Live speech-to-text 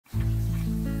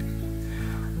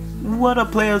What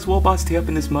up players, Wobots T up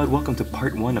in this mud. Welcome to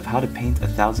part 1 of how to paint a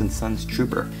Thousand Suns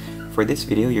Trooper. For this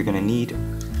video you're going to need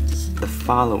the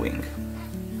following: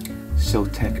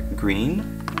 Sotek Green,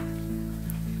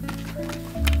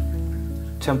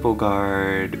 Temple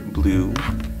Guard Blue,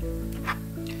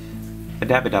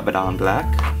 Abaddon Black,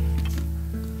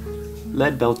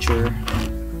 Leadbelcher,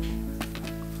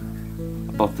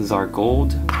 Balthazar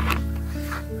Gold,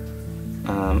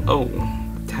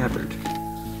 Tabard,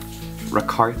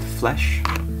 Rakarth Flesh,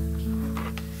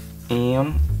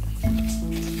 and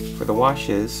for the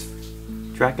washes,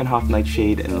 Drakenhof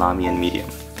Nightshade and Lahmian Medium.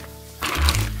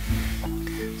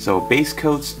 So base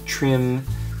coats, trim,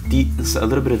 a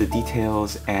little bit of the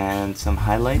details, and some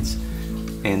highlights.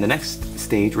 In the next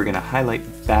stage, we're going to highlight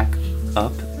back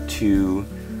up to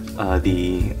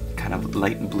the kind of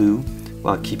light blue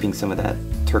while keeping some of that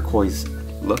turquoise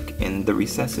look in the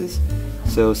recesses.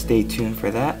 So stay tuned for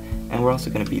that. And we're also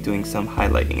going to be doing some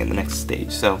highlighting in the next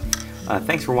stage. So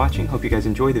thanks for watching. Hope you guys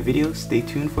enjoy the video. Stay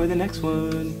tuned for the next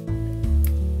one.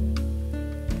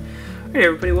 Alright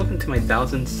everybody, welcome to my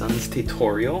Thousand Suns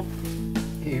tutorial.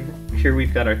 Here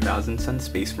we've got our Thousand Suns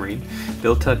Space Marine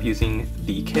built up using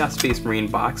the Chaos Space Marine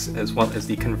box as well as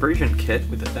the conversion kit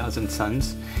with 1,000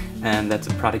 Suns. And that's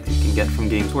a product you can get from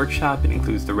Games Workshop. It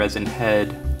includes the resin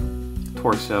head,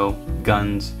 torso,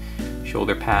 guns,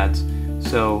 shoulder pads.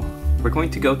 So we're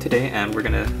going to go today and we're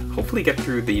going to hopefully get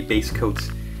through the base coats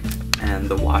and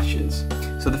the washes.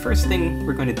 So the first thing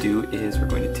we're going to do is we're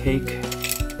going to take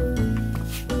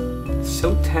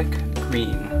Sotek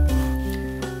Green.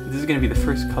 This is going to be the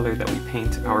first color that we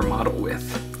paint our model with.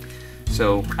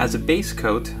 So as a base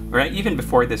coat, or even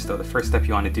before this though, the first step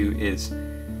you want to do is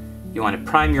you want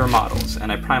to prime your models.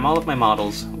 And I prime all of my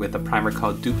models with a primer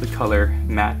called Duplicolor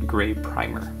Matte Gray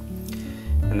Primer.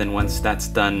 And then once that's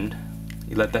done,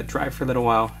 you let that dry for a little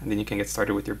while, and then you can get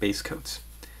started with your base coats.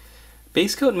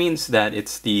 Base coat means that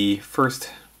it's the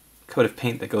first coat of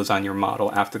paint that goes on your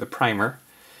model after the primer.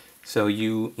 So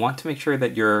you want to make sure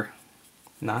that you're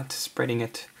not spreading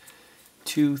it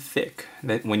too thick.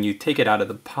 That when you take it out of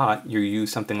the pot, you use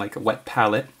something like a wet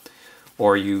palette,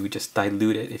 or you just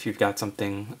dilute it if you've got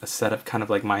something, a setup kind of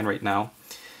like mine right now,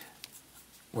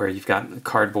 where you've got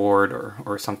cardboard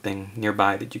or something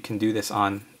nearby that you can do this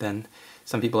on. Then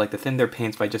some people like to thin their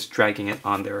paints by just dragging it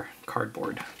on their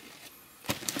cardboard,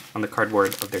 on the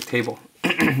cardboard of their table.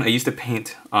 I used to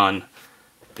paint on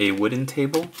a wooden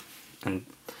table, and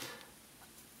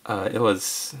it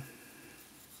was,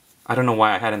 I don't know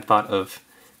why I hadn't thought of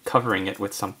covering it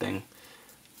with something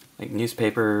like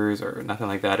newspapers or nothing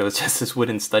like that. It was just this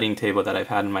wooden studying table that I've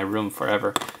had in my room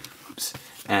forever. Oops.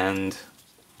 And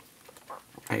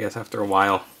I guess after a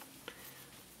while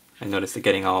I noticed it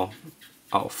getting all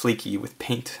flaky with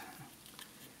paint,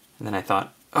 and then I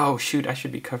thought, oh shoot, I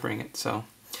should be covering it. So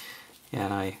yeah,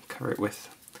 and I cover it with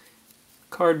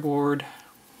cardboard.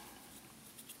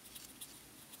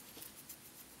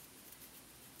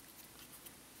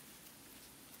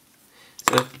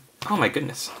 So, oh my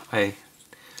goodness, I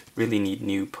really need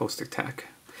new poster tack.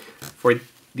 For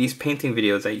these painting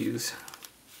videos I use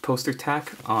poster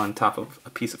tack on top of a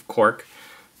piece of cork.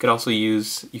 You can also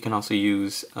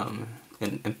use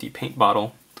an empty paint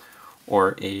bottle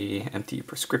or a empty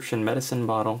prescription medicine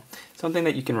bottle, something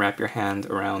that you can wrap your hand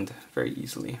around very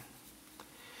easily.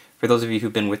 For those of you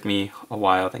who've been with me a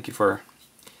while, thank you for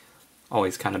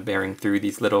always kind of bearing through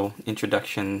these little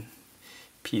introduction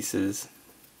pieces.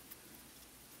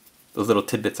 Those little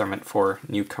tidbits are meant for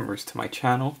newcomers to my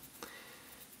channel.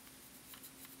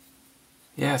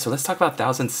 Yeah, so let's talk about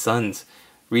Thousand Suns.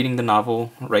 Reading the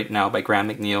novel right now by Graham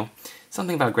McNeill.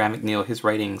 Something about Graham McNeill, his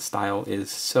writing style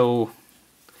is so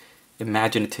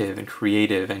imaginative and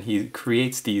creative, and he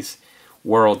creates these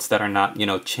worlds that are not, you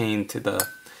know, chained to the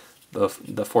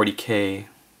 40K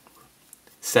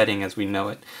setting as we know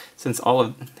it. Since all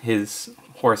of his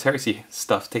Horus Heresy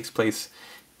stuff takes place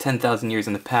 10,000 years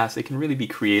in the past, they can really be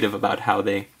creative about how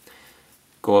they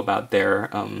go about their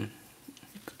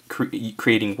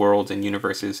creating worlds and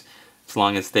universes, as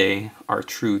long as they are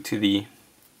true to the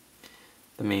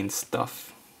main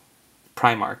stuff.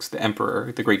 Primarchs, the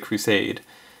Emperor, the Great Crusade,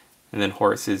 and then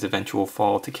Horus's eventual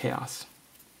fall to chaos.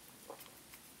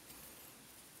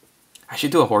 I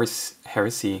should do a Horus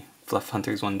Heresy Fluff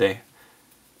Hunters one day.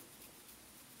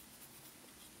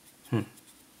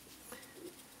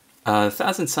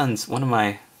 Thousand Suns, one of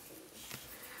my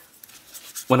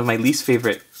least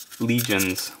favorite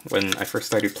legions when I first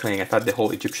started playing. I thought the whole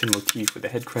Egyptian motif with the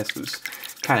head crest was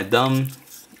kind of dumb.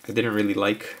 I didn't really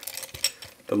like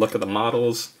the look of the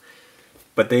models,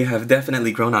 but they have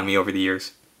definitely grown on me over the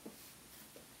years.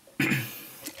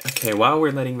 Okay, while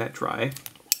we're letting that dry,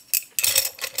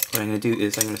 what I'm going to do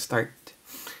is I'm going to start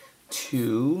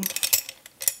to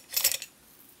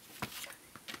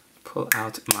pull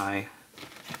out my,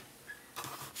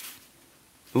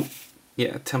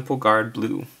 Temple Guard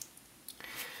Blue.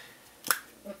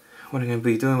 What I'm going to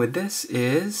be doing with this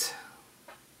is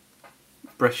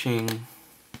brushing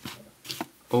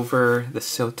over the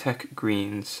Sotek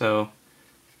Green. So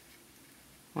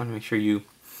I want to make sure you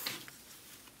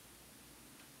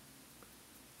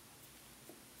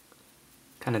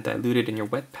kind of dilute it in your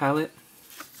wet palette.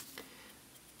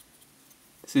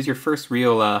 This is your first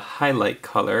real highlight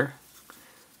color.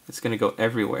 It's going to go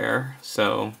everywhere,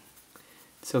 so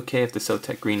it's okay if the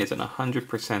Sotek Green isn't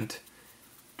 100%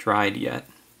 dried yet.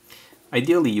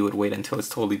 Ideally you would wait until it's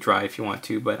totally dry if you want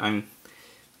to, but I'm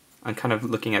kind of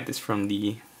looking at this from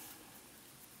the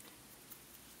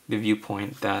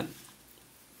viewpoint that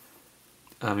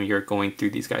you're going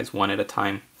through these guys one at a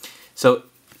time. So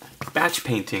batch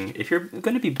painting, if you're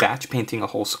going to be batch painting a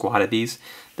whole squad of these,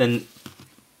 then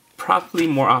probably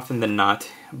more often than not,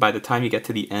 by the time you get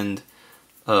to the end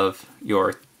of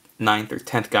your 9th or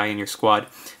 10th guy in your squad,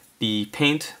 the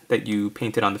paint that you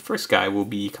painted on the first guy will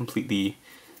be completely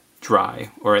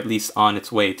dry, or at least on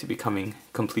its way to becoming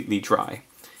completely dry.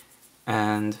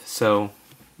 And so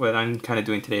what I'm kind of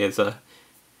doing today is a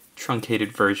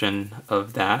truncated version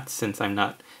of that, since I'm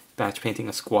not batch painting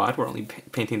a squad, we're only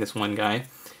painting this one guy.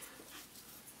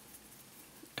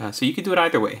 So you could do it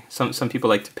either way. Some people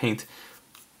like to paint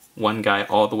one guy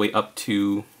all the way up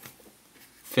to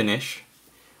finish,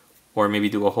 or maybe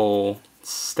do a whole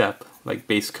step like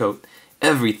base coat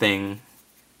everything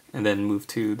and then move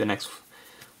to the next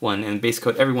one and base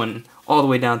coat everyone all the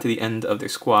way down to the end of their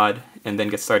squad and then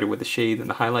get started with the shade and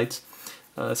the highlights.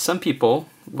 Some people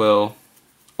will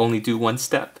only do one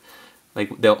step,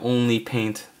 like they'll only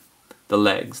paint the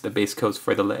legs, the base coats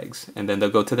for the legs, and then they'll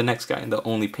go to the next guy and they'll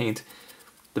only paint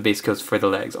the base coats for the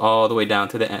legs all the way down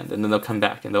to the end, and then they'll come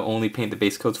back and they'll only paint the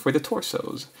base coats for the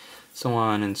torsos, so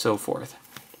on and so forth.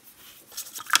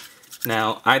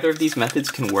 Now, either of these methods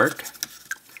can work.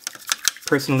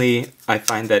 Personally, I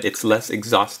find that it's less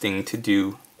exhausting to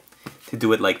do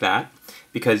it like that,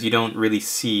 because you don't really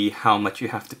see how much you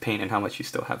have to paint and how much you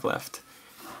still have left.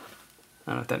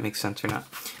 I don't know if that makes sense or not.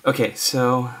 Okay,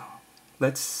 so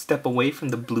let's step away from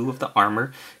the blue of the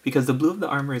armor, because the blue of the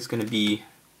armor is going to be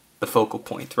the focal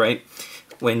point, right?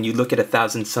 When you look at a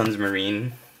Thousand Suns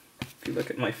Marine, if you look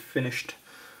at my finished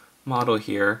model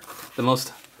here, the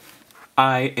most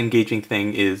eye-engaging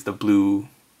thing is the blue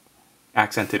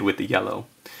accented with the yellow.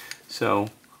 So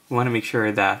we want to make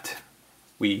sure that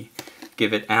we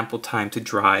give it ample time to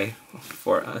dry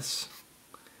for us.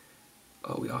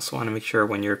 We also want to make sure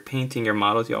when you're painting your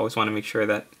models, you always want to make sure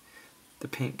that the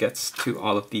paint gets to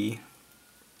all of the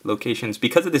locations.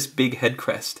 Because of this big head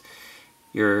crest,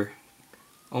 you're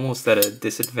almost at a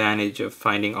disadvantage of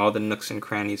finding all the nooks and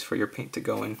crannies for your paint to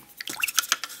go in.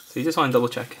 So you just want to double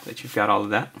check that you've got all of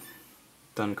that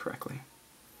done correctly.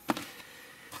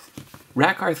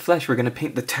 Rakarth Flesh, we're going to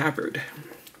paint the tabard.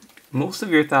 Most of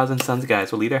your Thousand Suns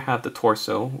guys will either have the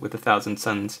torso with the Thousand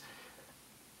Suns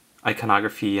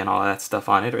iconography and all that stuff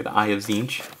on it, or the Eye of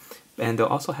Tzeentch, and they'll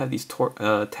also have these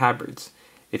tabards.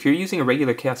 If you're using a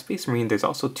regular Chaos Space Marine, there's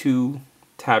also 2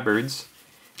 tabards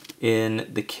in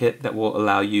the kit that will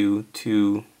allow you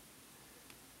to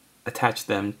attach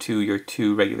them to your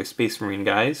 2 regular Space Marine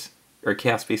guys, or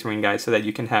Chaos Space Marine guys, so that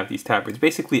you can have these tabards.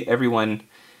 Basically, everyone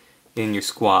in your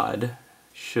squad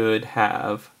should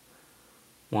have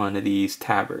one of these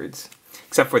tabards,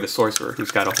 except for the Sorcerer,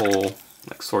 who's got a whole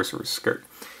like Sorcerer's skirt.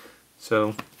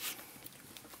 So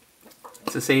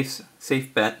it's a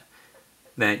safe bet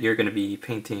that you're going to be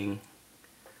painting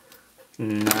 8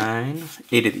 of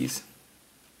these.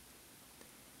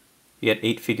 You get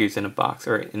 8 figures in a box,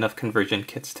 or enough conversion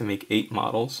kits to make 8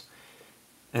 models,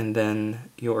 and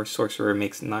then your Sorcerer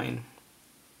makes 9.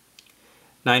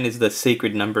 9 is the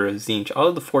sacred number of Tzeentch. All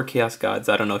of the 4 Chaos Gods,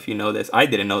 I don't know if you know this, I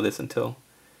didn't know this until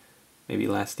maybe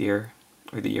last year,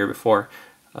 or the year before,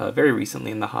 very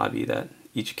recently in the hobby, that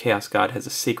each Chaos God has a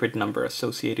sacred number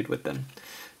associated with them.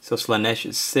 So Slaanesh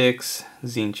is 6,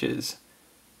 Tzeentch is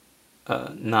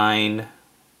 9,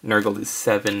 Nurgle is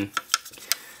 7.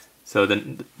 So the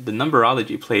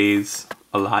numerology plays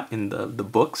a lot in the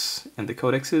books and the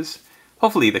codexes.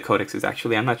 Hopefully the codexes,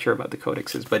 actually. I'm not sure about the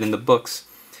codexes, but in the books,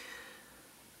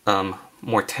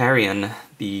 Mortarion,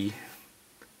 the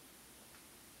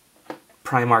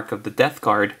Primarch of the Death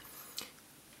Guard,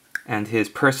 and his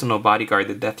personal bodyguard,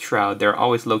 the Death Shroud, they're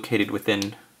always located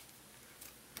within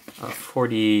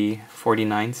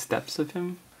 49 steps of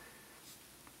him.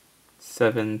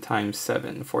 7 times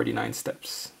 7, 49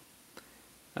 steps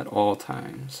at all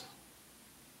times.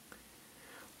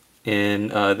 in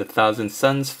the Thousand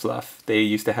Suns fluff, they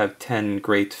used to have 10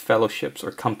 great fellowships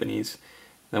or companies.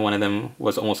 And one of them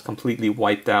was almost completely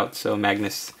wiped out, so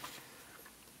Magnus,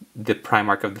 the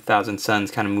Primarch of the Thousand Suns,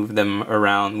 kind of moved them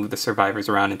around, moved the survivors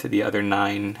around into the other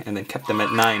 9, and then kept them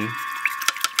at 9.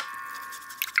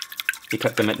 He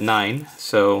kept them at 9,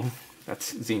 so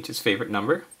that's Tzeentch's favorite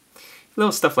number.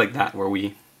 Little stuff like that where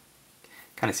we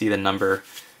kind of see the number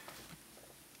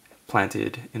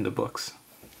planted in the books.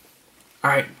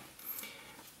 Alright,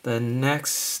 the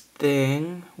next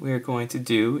thing we're going to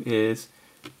do is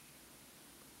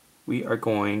we are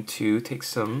going to take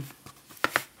some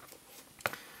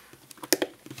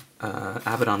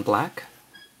Abaddon Black,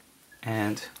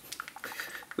 and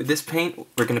with this paint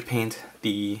we're going to paint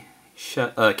the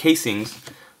casings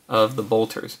of the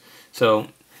bolters. So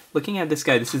looking at this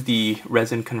guy, this is the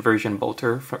resin conversion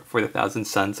bolter for the Thousand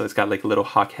Suns, so it's got like a little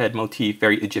hawk head motif,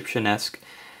 very Egyptian-esque,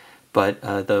 but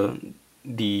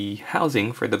the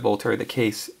housing for the bolter, the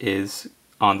case, is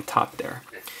on the top there.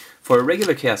 For a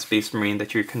regular Chaos Space Marine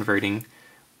that you're converting,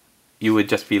 you would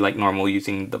just be like normal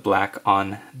using the black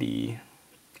on the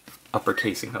upper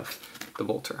casing of the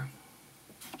bolter.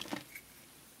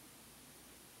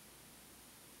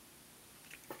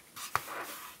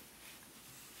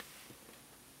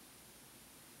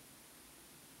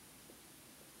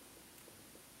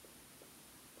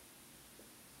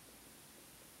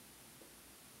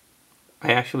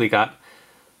 I actually got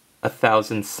A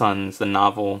Thousand Suns, the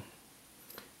novel,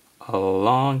 a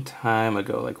long time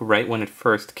ago, like right when it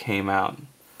first came out,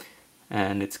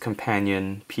 and its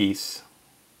companion piece,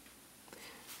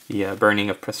 the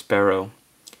Burning of Prospero.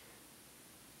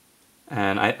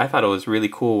 And I thought it was really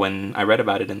cool when I read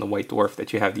about it in The White Dwarf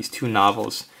that you have these two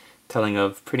novels telling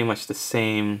of pretty much the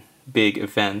same big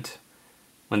event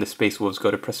when the Space Wolves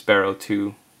go to Prospero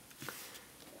to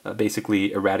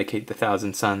basically eradicate the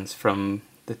Thousand Suns from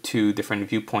the two different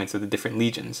viewpoints of the different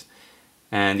legions.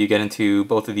 And you get into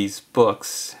both of these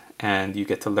books and you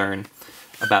get to learn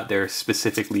about their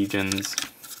specific legions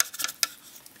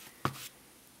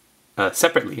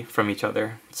separately from each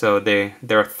other. So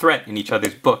they're a threat in each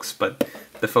other's books, but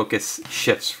the focus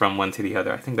shifts from one to the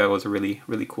other. I think that was a really,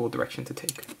 really cool direction to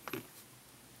take.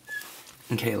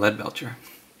 Okay, Leadbelcher.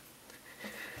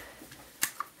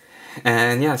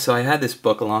 And yeah, so I had this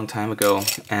book a long time ago,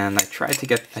 and I tried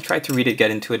to read it,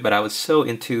 get into it, but I was so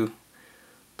into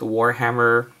the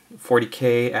Warhammer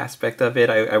 40k aspect of it.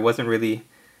 I wasn't really...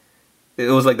 It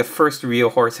was like the first real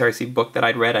Horus Heresy book that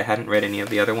I'd read. I hadn't read any of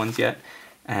the other ones yet.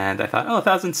 And I thought, oh,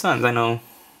 Thousand Suns, I know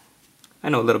a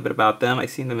little bit about them.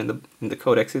 I've seen them in the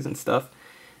codexes and stuff.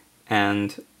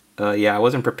 And yeah, I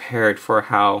wasn't prepared for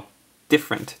how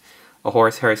different a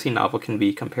Horus Heresy novel can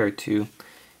be compared to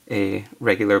a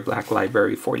regular Black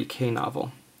Library 40k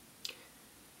novel. And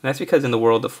that's because in the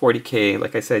world of 40k,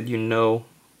 like I said, you know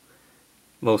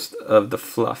most of the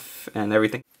fluff and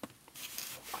everything.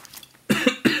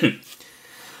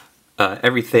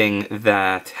 Everything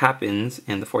that happens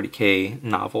in the 40k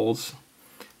novels,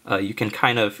 you can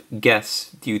kind of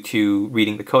guess due to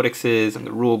reading the codexes and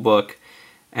the rule book.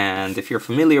 And if you're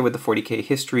familiar with the 40k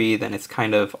history, then it's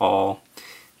kind of all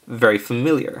very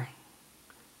familiar.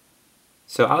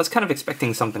 So I was kind of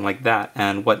expecting something like that,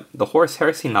 and what the Horus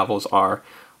Heresy novels are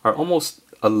almost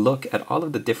a look at all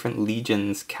of the different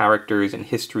legions, characters, and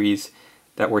histories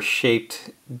that were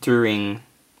shaped during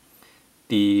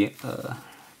the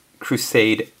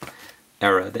Crusade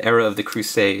era, the era of the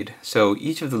Crusade. So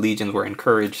each of the legions were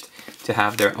encouraged to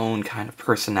have their own kind of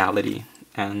personality,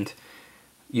 and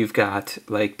you've got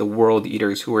like the World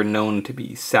Eaters, who are known to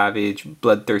be savage,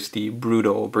 bloodthirsty,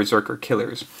 brutal, berserker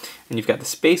killers. And you've got the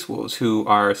Space Wolves, who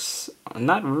are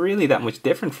not really that much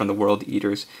different from the World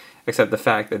Eaters, except the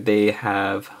fact that they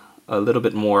have a little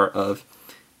bit more of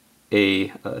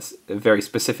a very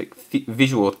specific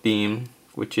visual theme,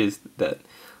 which is that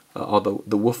all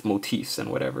the wolf motifs and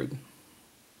whatever.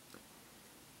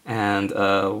 And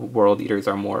World Eaters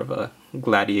are more of a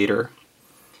gladiator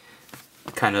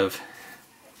kind of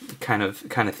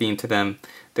theme to them.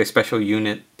 Their special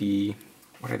unit,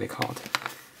 what are they called?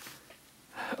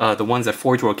 The ones that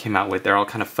Forge World came out with, they're all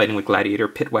kind of fighting with gladiator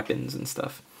pit weapons and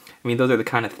stuff. I mean, those are the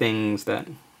kind of things that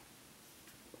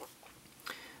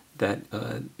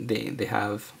they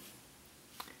have.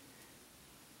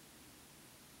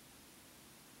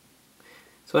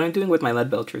 So what I'm doing with my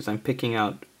Leadbelcher is I'm picking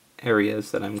out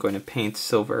areas that I'm going to paint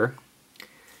silver,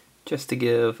 just to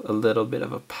give a little bit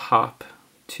of a pop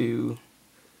to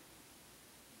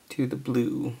the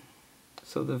blue.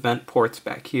 So the vent ports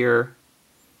back here,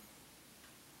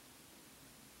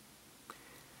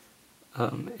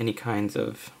 any kinds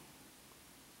of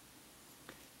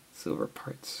silver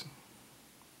parts.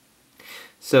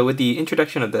 So with the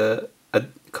introduction of the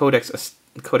Codex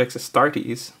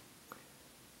Astartes,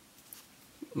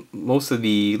 most of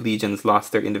the legions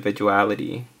lost their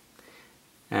individuality,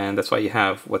 and that's why you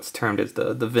have what's termed as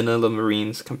the vanilla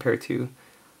Marines compared to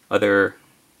other,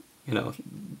 you know,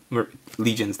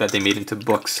 legions that they made into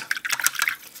books,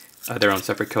 their own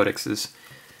separate codexes.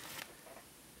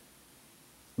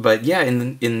 But yeah,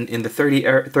 in the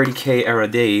 30K era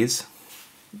days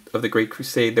of the Great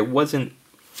Crusade, there wasn't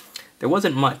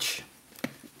much.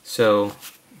 So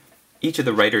each of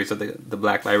the writers of the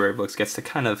Black Library books gets to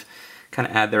kind of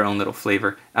add their own little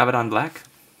flavor. Abaddon Black,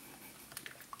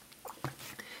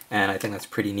 and I think that's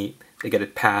pretty neat. They get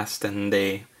it passed and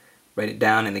they write it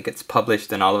down and it gets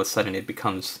published, and all of a sudden it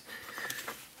becomes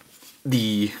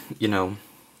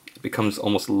it becomes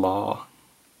almost law.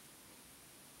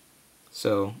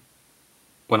 So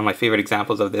one of my favorite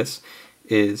examples of this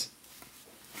is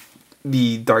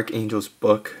the Dark Angels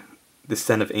book,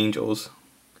 Descent of Angels,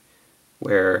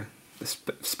 where the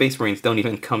Space Marines don't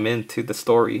even come into the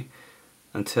story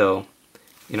until,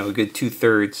 you know, a good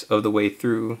 2/3 of the way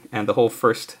through, and the whole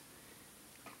first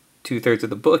 2/3 of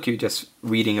the book you're just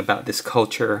reading about this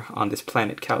culture on this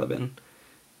planet Caliban,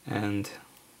 and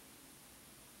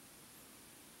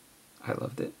I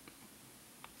loved it.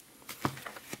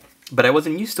 But I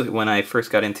wasn't used to it when I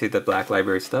first got into the Black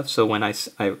Library stuff, so when I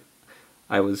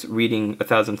was reading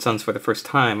 1,000 Suns for the first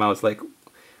time, I was like,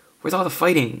 where's all the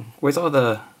fighting? Where's all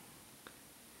the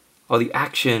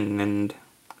action? And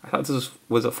I thought this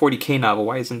was a 40K novel.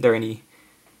 Why isn't there any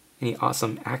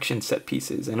awesome action set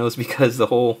pieces? And it was because the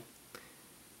whole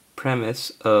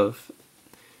premise of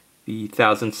the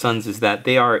 1,000 Suns is that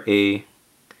they are they're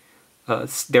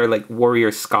like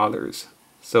warrior scholars.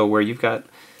 So where you've got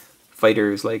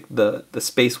fighters like the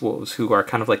Space Wolves, who are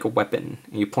kind of like a weapon,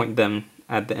 and you point them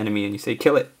at the enemy and you say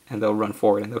kill it, and they'll run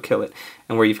forward and they'll kill it.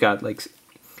 And where you've got like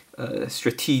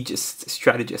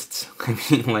strategists, I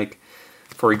mean, like,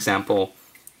 for example,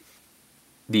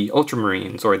 the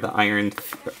Ultramarines, or the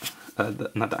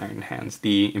not the Iron Hands,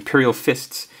 the Imperial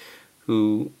Fists,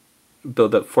 who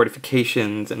build up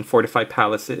fortifications and fortify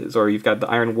palaces. Or you've got the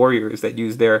Iron Warriors that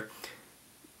use their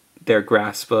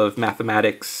grasp of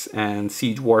mathematics and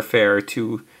siege warfare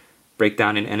to break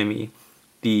down an enemy.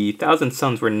 The 1,000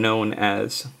 Suns were known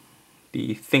as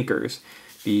the thinkers,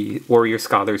 the warrior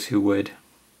scholars who would...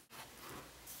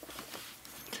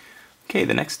 Okay,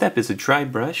 the next step is a dry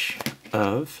brush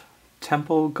of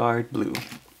Temple Guard Blue.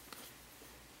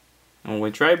 And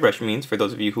what dry brush means, for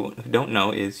those of you who don't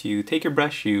know, is you take your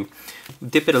brush, you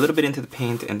dip it a little bit into the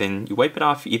paint, and then you wipe it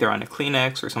off either on a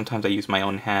Kleenex, or sometimes I use my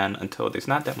own hand until there's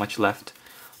not that much left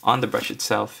on the brush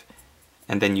itself.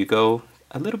 And then you go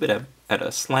a little bit at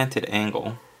a slanted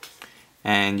angle,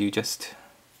 and you just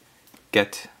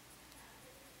get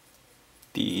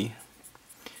the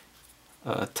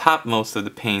topmost of the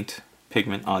paint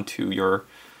pigment onto your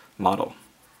model.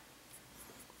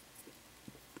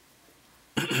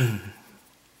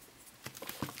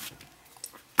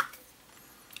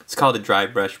 It's called a dry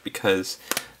brush because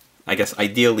I guess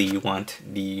ideally you want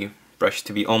the brush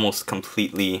to be almost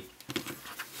completely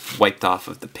wiped off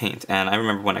of the paint. And I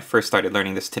remember when I first started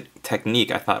learning this technique,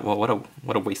 I thought, well,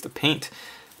 what a waste of paint.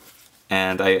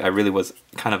 And I really was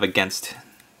kind of against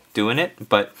doing it,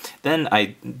 but then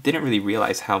I didn't really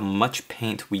realize how much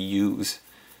paint we use.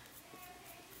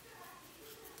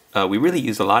 We really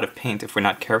use a lot of paint if we're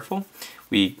not careful.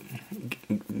 We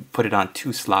put it on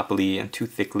too sloppily and too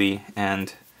thickly,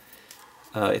 and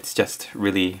it's just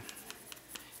really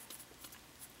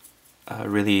a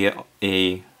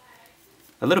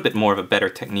little bit more of a better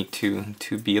technique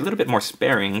to be a little bit more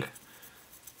sparing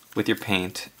with your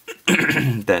paint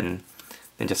than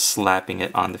just slapping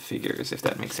it on the figures, if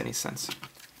that makes any sense.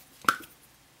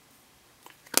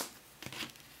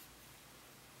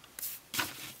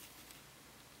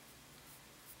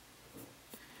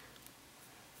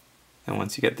 And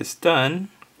once you get this done,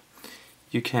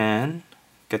 you can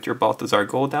get your Balthazar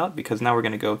Gold out, because now we're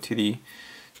going to go to the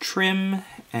trim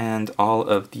and all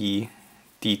of the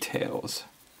details.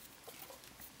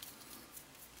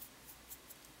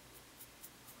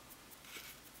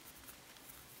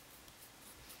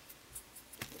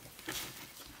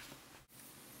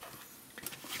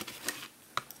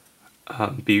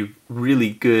 Be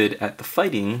really good at the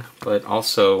fighting, but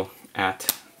also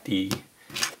at the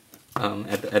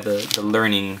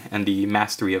learning and the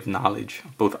mastery of knowledge,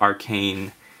 both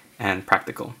arcane and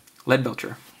practical.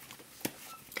 Leadbelcher.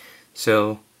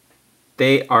 So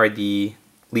they are the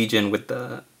legion with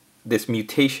this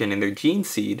mutation in their gene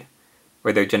seed,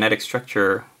 or their genetic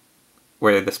structure,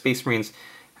 where the Space Marines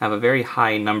have a very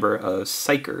high number of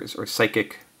psychers, or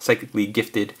psychically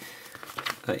gifted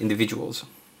individuals.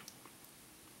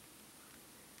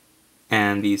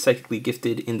 And the psychically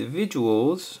gifted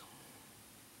individuals,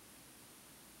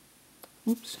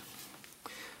 oops,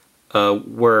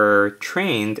 were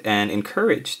trained and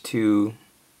encouraged to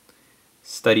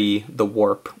study the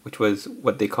warp, which was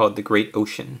what they called the Great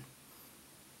Ocean.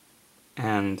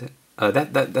 And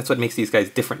that's what makes these guys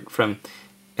different from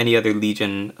any other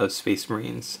legion of Space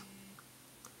Marines.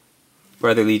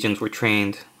 Where other legions were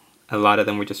trained, a lot of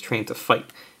them were just trained to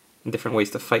fight, in different ways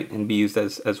to fight and be used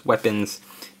as weapons.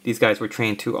 These guys were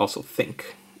trained to also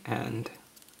think, and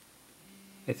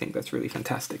I think that's really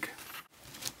fantastic.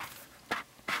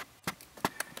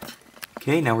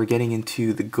 Okay, now we're getting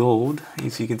into the gold.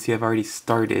 As you can see, I've already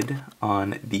started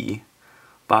on the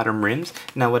bottom rims.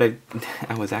 Now what I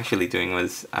was actually doing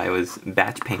was I was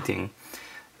batch painting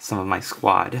some of my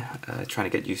squad, trying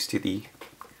to get used to the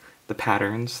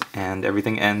patterns and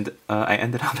everything, and I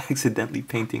ended up accidentally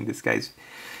painting this guy's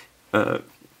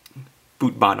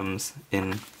boot bottoms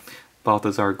in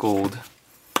Balthazar Gold.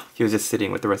 He was just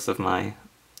sitting with the rest of my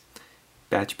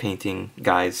batch painting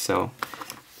guys, so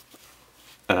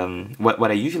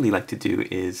what I usually like to do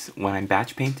is when I'm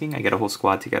batch painting, I get a whole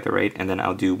squad together, right? And then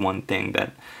I'll do one thing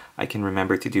that I can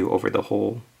remember to do over the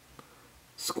whole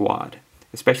squad.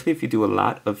 Especially if you do a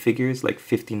lot of figures, like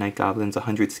 50 Night Goblins,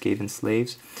 100 Skaven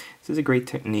Slaves. This is a great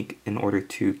technique in order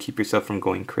to keep yourself from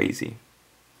going crazy.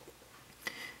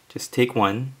 Just take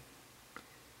one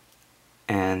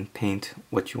and paint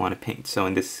what you want to paint. So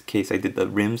in this case, I did the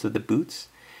rims of the boots,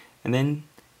 and then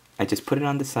I just put it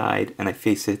on the side and I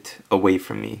face it away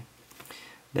from me.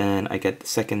 Then I get the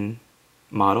second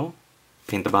model,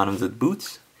 paint the bottoms of the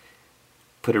boots,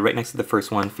 put it right next to the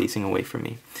first one facing away from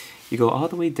me. You go all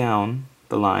the way down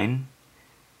the line,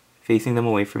 facing them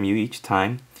away from you each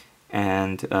time,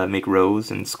 and make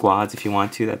rows and squads if you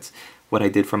want to. That's what I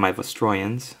did for my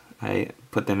Vostroyans. I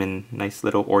put them in nice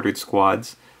little ordered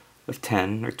squads of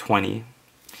 10 or 20.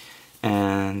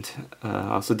 And I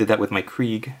also did that with my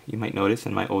Krieg, you might notice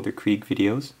in my older Krieg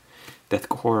videos, Death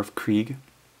Core of Krieg.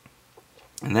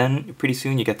 And then pretty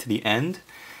soon you get to the end,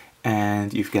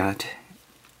 and you've got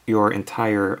your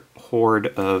entire horde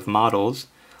of models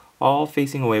all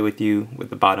facing away with you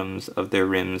with the bottoms of their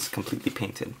rims completely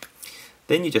painted.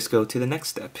 Then you just go to the next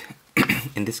step.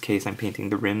 In this case, I'm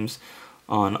painting the rims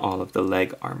on all of the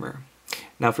leg armor.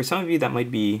 Now for some of you that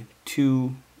might be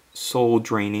too soul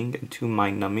draining and too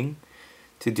mind numbing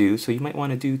to do, so you might want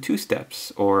to do 2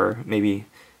 steps, or maybe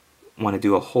want to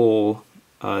do a whole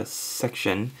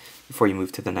section before you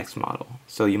move to the next model.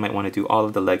 So you might want to do all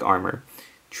of the leg armor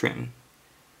trim.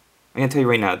 I'm going to tell you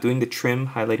right now, doing the trim,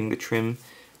 highlighting the trim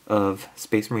of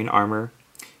Space Marine armor,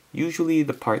 usually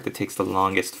the part that takes the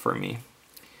longest for me,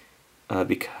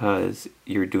 because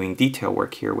you're doing detail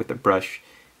work here with the brush.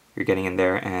 You're getting in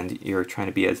there and you're trying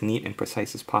to be as neat and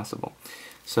precise as possible.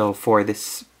 So for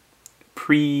this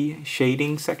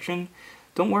pre-shading section,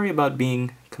 don't worry about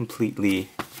being completely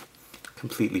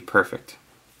perfect.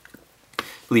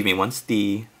 Believe me, once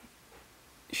the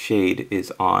shade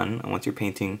is on, and once you're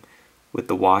painting with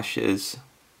the washes,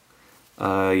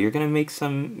 you're going to make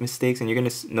some mistakes, and you're going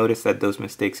to notice that those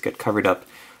mistakes get covered up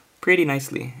pretty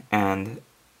nicely. And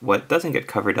what doesn't get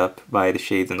covered up by the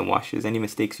shades and the washes, any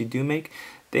mistakes you do make,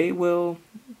 they will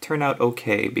turn out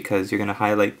okay, because you're going to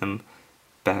highlight them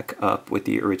back up with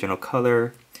the original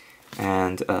color,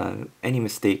 and any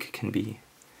mistake can be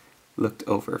looked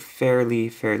over fairly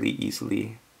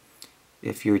easily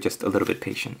if you're just a little bit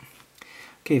patient.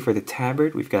 Okay, for the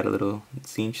tabard, we've got a little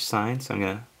Tzeentch sign, so I'm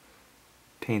going to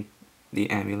paint the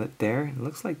amulet there. It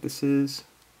looks like this is...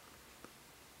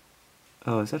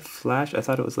 oh, is that flash? I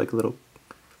thought it was like a little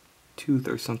tooth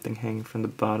or something hanging from the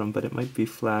bottom, but it might be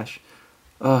flash.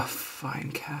 Oh,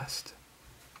 fine cast.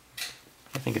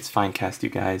 I think it's fine cast, you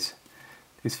guys.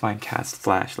 There's fine cast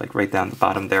flash, like right down the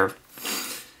bottom there.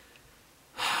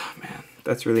 Man,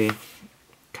 that's really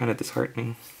kind of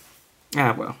disheartening.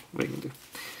 Ah, well, what are you gonna do?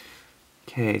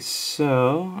 Okay,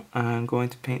 so I'm going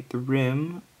to paint the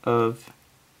rim of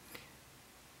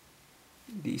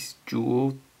this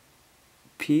jewel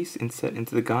piece inset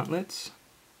into the gauntlets.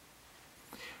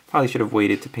 Probably should have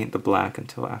waited to paint the black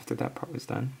until after that part was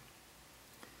done.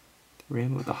 The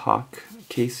rim of the hawk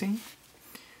casing.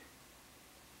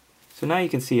 So now you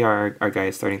can see our guy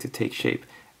is starting to take shape.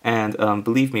 And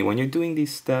believe me, when you're doing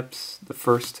these steps, the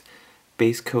first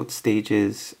base coat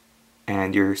stages,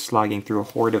 and you're slogging through a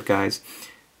horde of guys,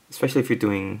 especially if you're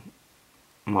doing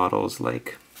models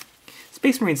like...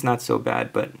 Space Marine's not so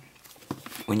bad, but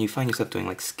when you find yourself doing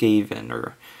like Skaven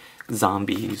or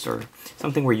zombies or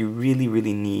something where you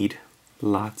really need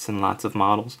lots and lots of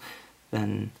models,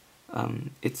 then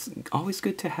it's always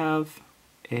good to have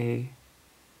a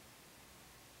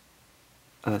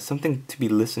something to be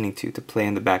listening to play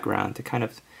in the background, to kind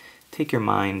of take your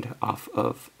mind off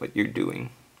of what you're doing.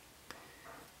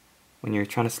 When you're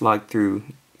trying to slog through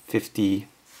 50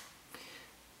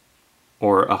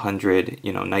 or 100,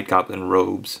 you know, Night Goblin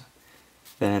robes,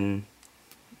 then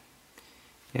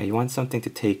yeah, you want something to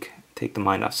take the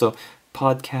mind off. So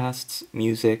podcasts,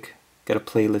 music, get a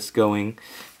playlist going,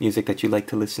 music that you like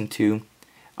to listen to.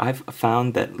 I've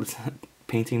found that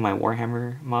painting my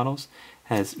Warhammer models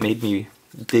has made me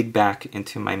dig back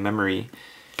into my memory,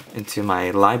 into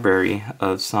my library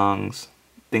of songs,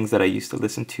 things that I used to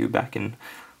listen to back in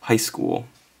high school.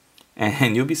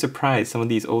 And you'll be surprised, some of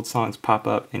these old songs pop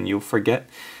up and you'll forget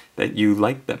that you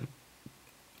like them.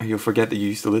 Or you'll forget that you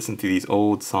used to listen to these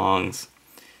old songs.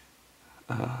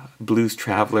 Blues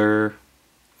Traveler,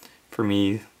 for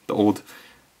me, the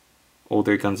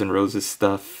older Guns N' Roses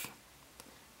stuff.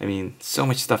 I mean, so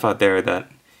much stuff out there that,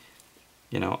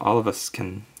 you know, all of us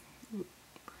can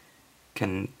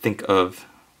think of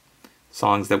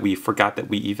songs that we forgot that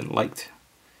we even liked.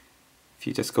 If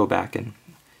you just go back, and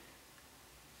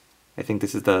I think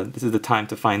this is the time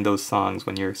to find those songs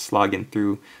when you're slogging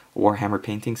through a Warhammer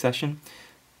painting session.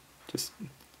 Just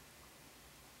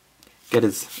get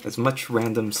as much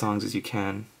random songs as you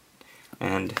can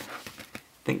and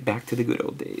think back to the good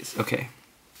old days. Okay.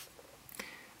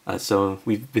 So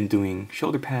we've been doing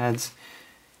shoulder pads,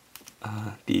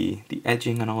 the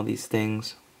edging on all these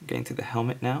things. Getting to the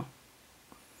helmet now.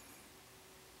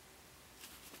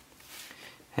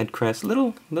 Head crest,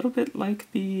 little bit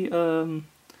like the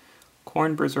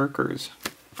Khorne Berserkers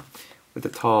with the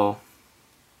tall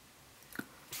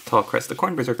crest. The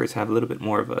Khorne Berserkers have a little bit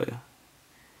more of a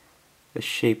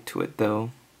shape to it, though.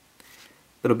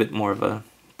 A little bit more of a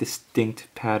distinct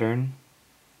pattern.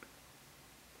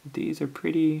 These are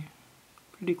pretty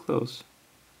close.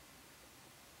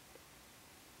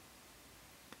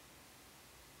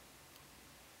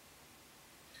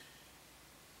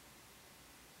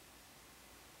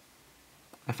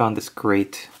 I found this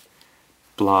great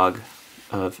blog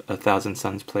of a Thousand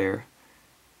Suns player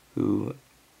who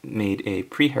made a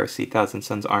pre-heresy Thousand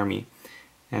Suns army,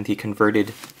 and he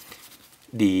converted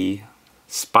the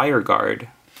Spire Guard.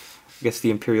 I guess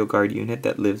the Imperial Guard unit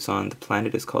that lives on the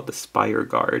planet is called the Spire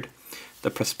Guard, the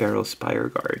Prospero Spire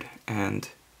Guard, and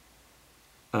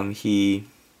he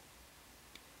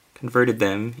converted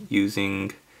them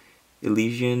using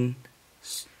Elysian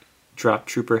drop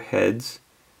trooper heads,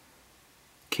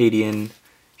 Cadian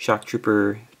shock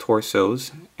trooper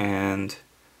torsos, and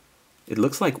it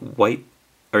looks like white,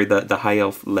 or the high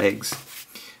elf legs,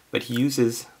 but he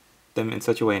uses them in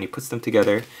such a way, and he puts them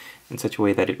together in such a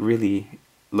way that it really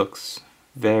looks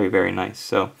very, very nice.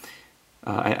 So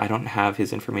I don't have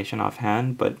his information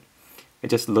offhand, but I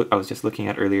was just looking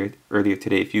at earlier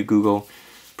today. If you Google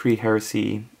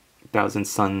pre-heresy Thousand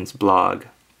Suns blog,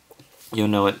 you'll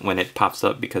know it when it pops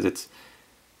up, because it's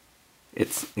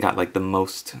got like the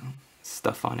most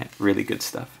stuff on it, really good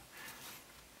stuff,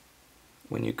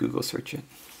 when you Google search it.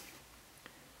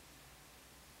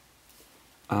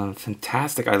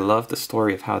 Fantastic. I love the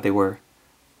story of how they were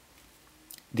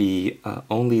the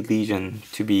only legion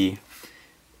to be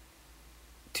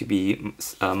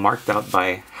marked out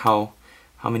by how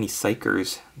many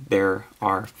psychers there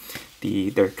are,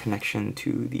 their connection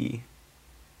to the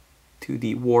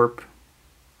warp,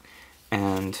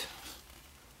 and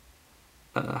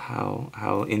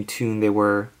how in tune they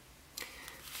were.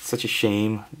 Such a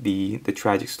shame, the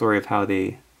tragic story of how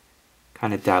they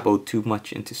kind of dabbled too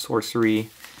much into sorcery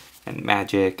and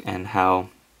magic, and how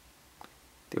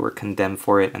they were condemned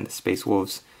for it, and the Space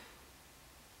Wolves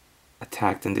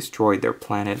attacked and destroyed their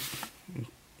planet.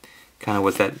 Kind of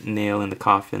was that nail in the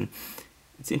coffin.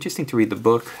 It's interesting to read the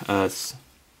book. Yeah,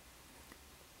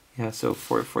 so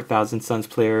for Thousand Suns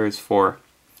players, for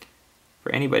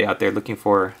anybody out there looking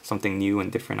for something new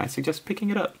and different, I suggest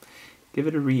picking it up. Give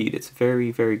it a read. It's a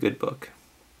very, very good book.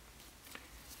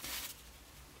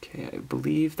 Okay, I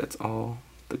believe that's all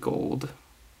the gold.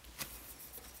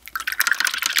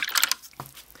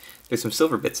 There's some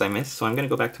silver bits I missed, so I'm going to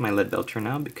go back to my Leadbelcher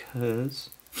now, because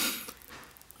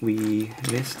we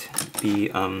missed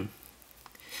the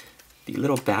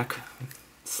little back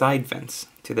side vents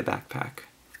to the backpack,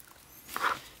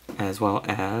 as well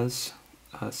as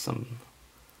some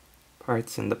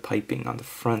parts in the piping on the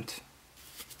front.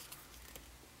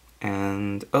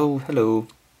 And, oh, hello,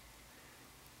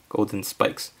 golden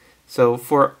spikes. So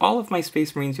for all of my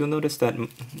Space Marines, you'll notice that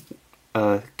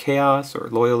Chaos or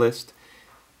Loyalist,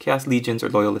 Chaos Legions or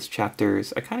Loyalist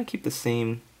chapters, I kind of keep the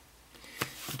same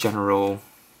general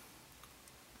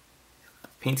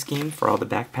paint scheme for all the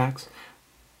backpacks.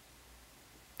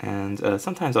 and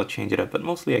sometimes I'll change it up, but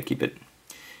mostly I keep it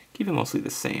mostly the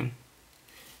same.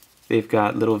 They've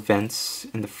got little vents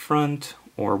in the front,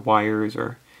 or wires,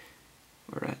 or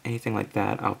anything like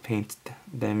that. I'll paint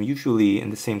them usually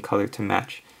in the same color to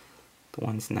match the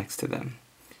ones next to them.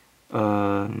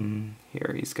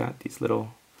 Here he's got these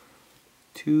little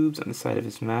tubes on the side of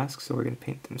his mask, so we're going to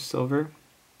paint them silver.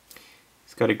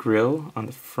 He's got a grill on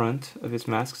the front of his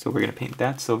mask, so we're going to paint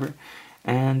that silver.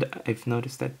 And I've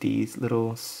noticed that these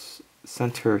little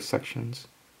center sections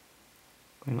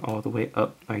going all the way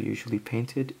up are usually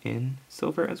painted in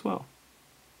silver as well.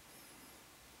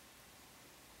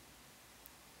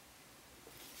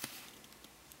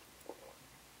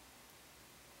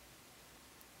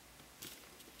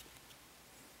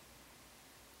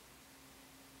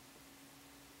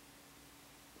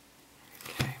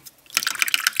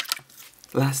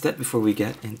 Last step before we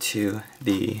get into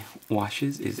the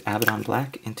washes is Abaddon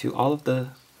Black into all of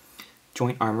the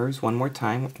joint armors one more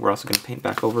time. We're also going to paint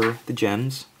back over the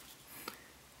gems.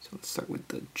 So let's start with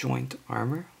the joint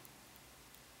armor.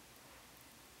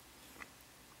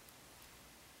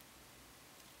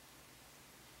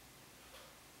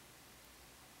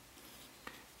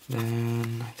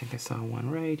 Then I think I saw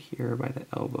one right here by the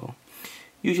elbow.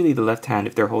 Usually the left hand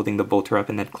if they're holding the bolter up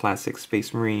in that classic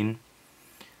Space Marine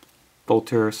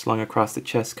bolter slung across the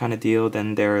chest kind of deal,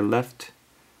 then their left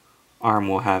arm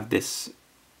will have this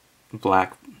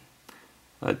black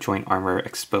joint armor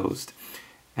exposed.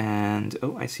 And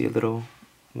oh, I see a little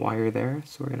wire there,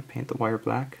 so we're going to paint the wire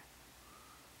black.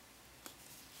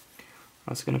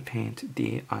 I'm also going to paint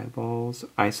the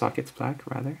eye sockets black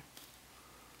rather.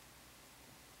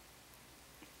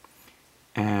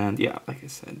 And yeah, like I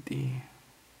said, the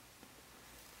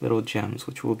little gems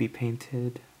which will be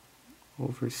painted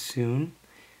over soon.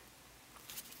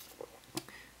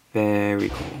 Very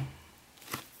cool.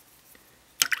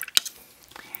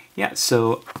 Yeah,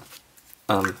 so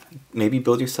maybe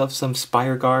build yourself some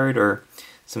Spire Guard or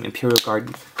some Imperial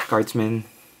Guardsmen,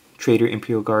 Trader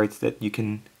Imperial Guards that you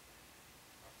can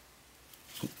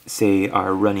say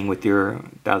are running with your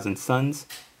 1,000 Suns,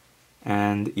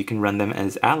 and you can run them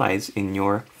as allies in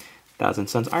your 1,000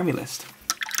 Suns army list.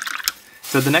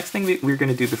 So the next thing we're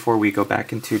going to do before we go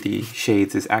back into the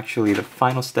shades is actually the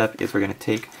final step is we're going to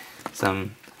take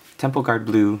some Temple Guard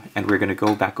Blue and we're going to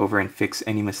go back over and fix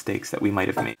any mistakes that we might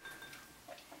have made.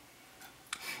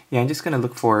 Yeah, I'm just going to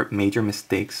look for major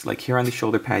mistakes. Like here on the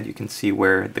shoulder pad you can see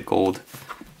where the gold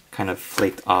kind of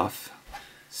flaked off.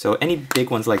 So any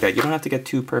big ones like that, you don't have to get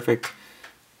too perfect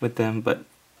with them, but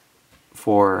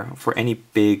for any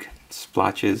big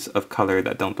splotches of color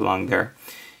that don't belong there,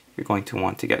 you're going to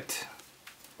want to get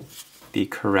the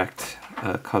correct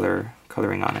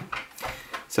coloring on it.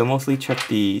 So mostly check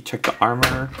the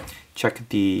armor, check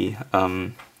the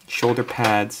shoulder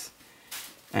pads,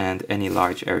 and any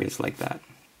large areas like that.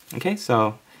 Okay,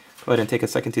 so go ahead and take a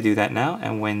second to do that now,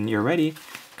 and when you're ready,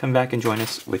 come back and join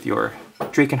us with your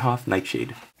Drakenhof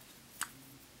Nightshade.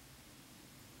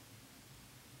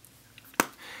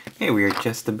 Okay, we are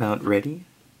just about ready.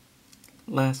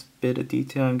 Last bit of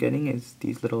detail I'm getting is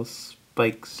these little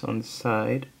spikes on the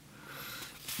side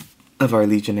of our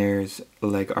Legionnaire's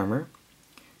leg armor.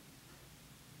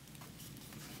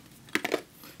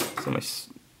 So much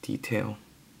detail.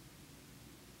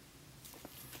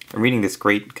 I'm reading this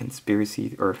great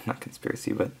conspiracy, or not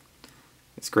conspiracy, but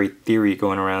this great theory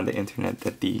going around the internet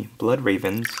that the Blood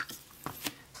Ravens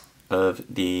of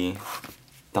the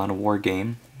Dawn of War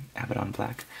game, Abaddon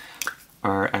Black,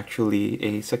 are actually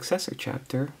a successor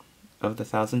chapter of the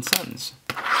 1,000 Suns.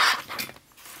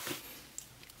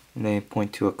 And they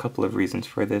point to a couple of reasons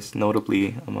for this,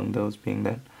 notably among those being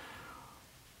that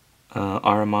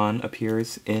Ahriman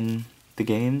appears in the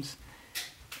games,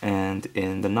 and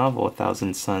in the novel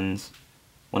 1,000 Suns,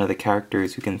 one of the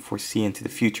characters who can foresee into the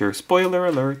future, spoiler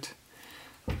alert,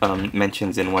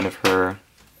 mentions in one of her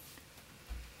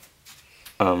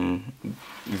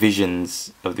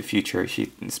visions of the future,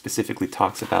 she specifically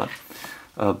talks about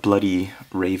a bloody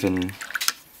raven,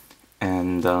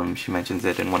 and she mentions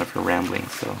it in one of her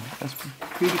ramblings, so that's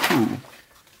pretty cool.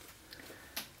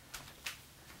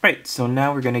 Right, so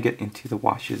now we're going to get into the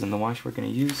washes, and the wash we're going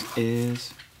to use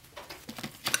is,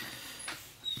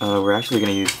 we're actually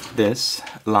going to use this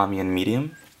Lahmian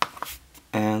Medium,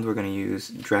 and we're going to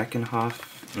use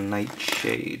Drakenhof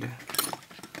Nightshade.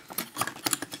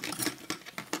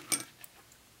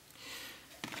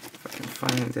 If I can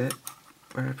find it,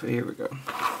 where I put it, here we go.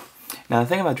 Now the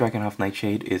thing about Drakenhof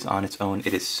Nightshade is on its own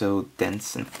it is so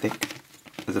dense and thick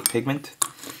as a pigment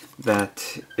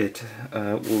that it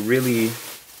will really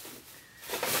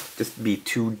just be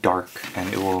too dark,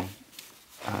 and it will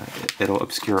it'll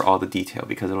obscure all the detail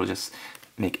because it'll just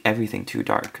make everything too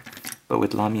dark. But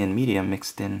with Lahmian Medium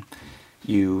mixed in,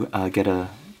 you get a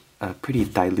pretty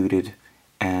diluted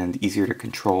and easier to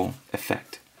control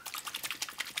effect.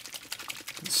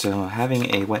 So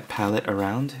having a wet palette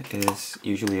around is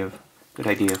usually a good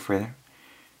idea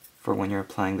for when you're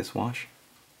applying this wash.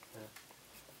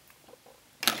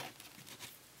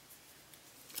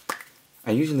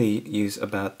 I usually use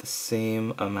about the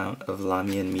same amount of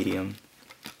Lahmian Medium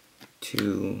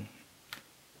to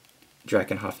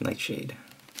Drakenhof Nightshade.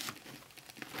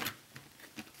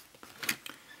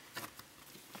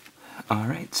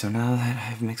 Alright, so now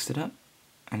that I've mixed it up,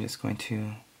 I'm just going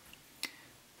to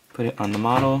put it on the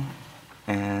model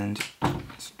and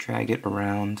just drag it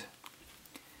around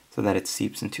so that it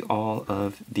seeps into all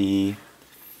of the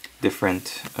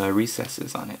different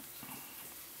recesses on it.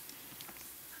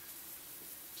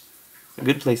 A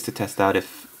good place to test out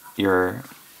if your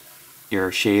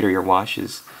shade or your wash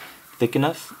is thick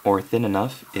enough or thin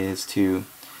enough is to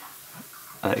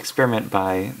experiment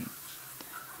by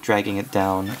dragging it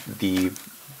down the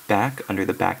back under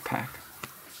the backpack.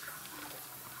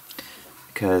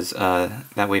 Because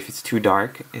that way if it's too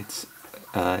dark, it's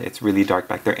really dark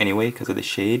back there anyway because of the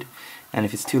shade. And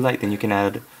if it's too light, then you can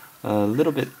add a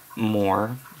little bit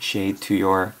more shade to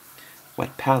your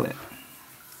wet palette.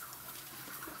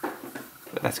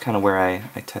 But that's kind of where I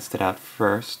test it out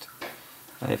first,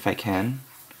 if I can.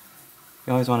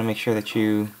 You always want to make sure that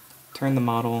you turn the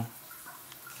model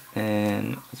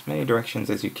in as many directions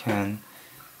as you can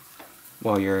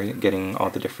while you're getting all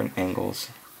the different angles.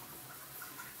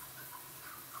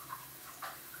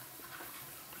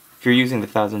 If you're using the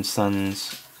Thousand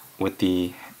Suns with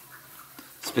the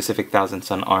specific Thousand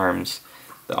Sun arms,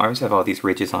 the arms have all these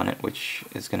ridges on it, which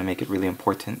is going to make it really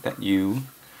important that you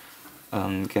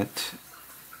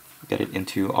get it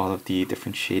into all of the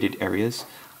different shaded areas.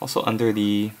 Also under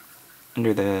the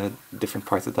different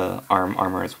parts of the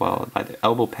armor as well, by the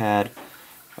elbow pad,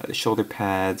 by the shoulder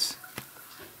pads.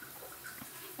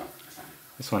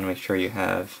 Just want to make sure you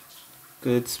have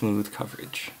good smooth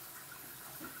coverage.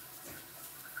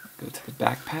 Go to the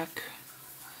backpack,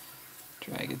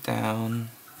 drag it down.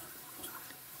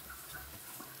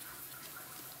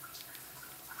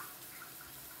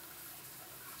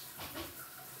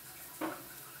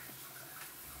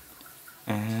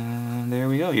 And there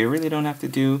we go. You really don't have to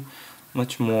do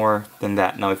much more than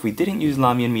that. Now if we didn't use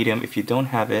Lahmian Medium, if you don't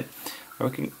have it,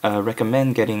 I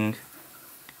recommend getting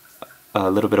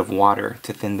a little bit of water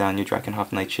to thin down your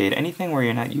Drakenhof Nightshade. Anything where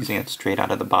you're not using it straight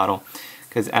out of the bottle.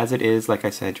 Because as it is, like I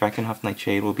said, Drakenhof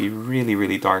Nightshade will be really,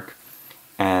 really dark.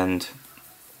 And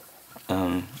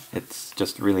it's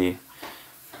just really,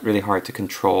 really hard to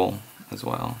control as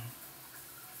well.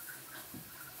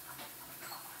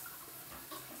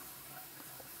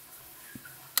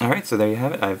 Alright, so there you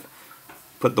have it. I've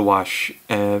put the wash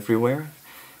everywhere.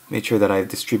 Made sure that I've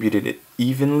distributed it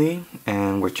evenly,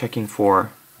 and we're checking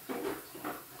for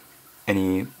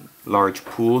any large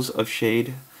pools of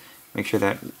shade. Make sure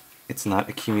that it's not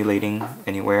accumulating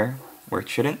anywhere where it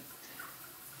shouldn't.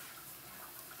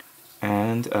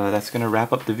 And that's going to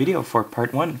wrap up the video for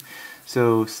part 1.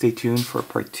 So stay tuned for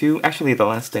part 2. Actually, the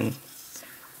last thing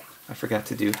I forgot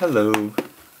to do,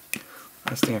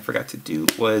 last thing I forgot to do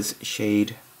was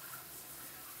shade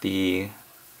the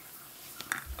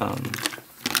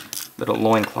little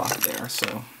loincloth there.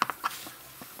 So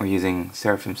we're using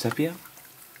Seraphim Sepia.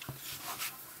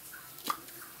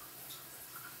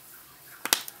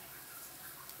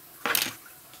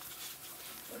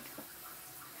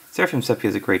 Seraphim Sepia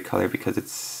is a great color because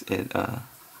it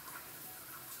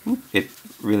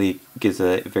really gives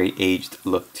a very aged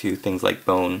look to things like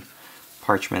bone,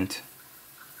 parchment,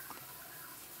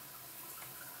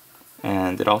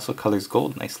 and it also colors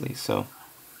gold nicely, so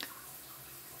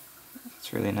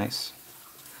it's really nice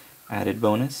added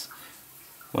bonus.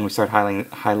 When we start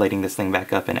highlighting this thing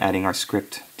back up and adding our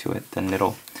script to it, then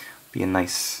it'll be a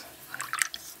nice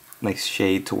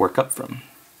shade to work up from.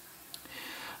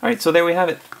 Alright, so there we have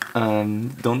it.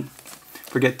 Don't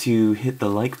forget to hit the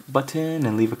like button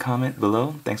and leave a comment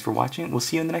below. Thanks for watching. We'll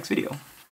see you in the next video.